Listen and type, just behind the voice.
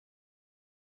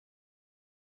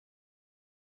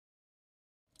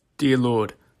Dear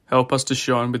Lord, help us to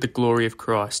shine with the glory of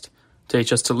Christ.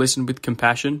 Teach us to listen with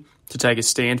compassion, to take a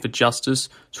stand for justice,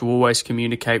 to always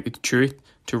communicate with truth,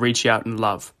 to reach out in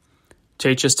love.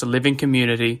 Teach us to live in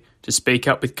community, to speak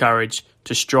up with courage,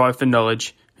 to strive for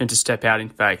knowledge, and to step out in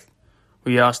faith.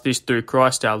 We ask this through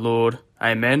Christ our Lord.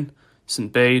 Amen.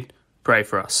 St. Bede, pray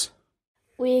for us.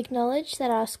 We acknowledge that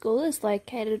our school is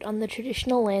located on the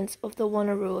traditional lands of the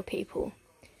Wonnarua people.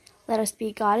 Let us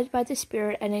be guided by the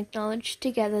Spirit and acknowledge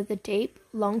together the deep,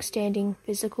 long-standing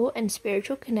physical and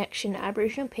spiritual connection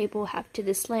Aboriginal people have to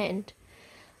this land.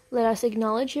 Let us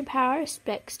acknowledge and pay our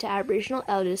respects to Aboriginal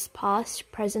elders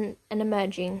past, present and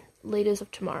emerging, leaders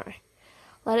of tomorrow.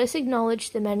 Let us acknowledge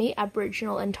the many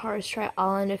Aboriginal and Torres Strait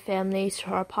Islander families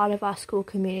who are part of our school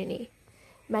community.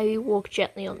 May we walk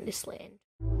gently on this land.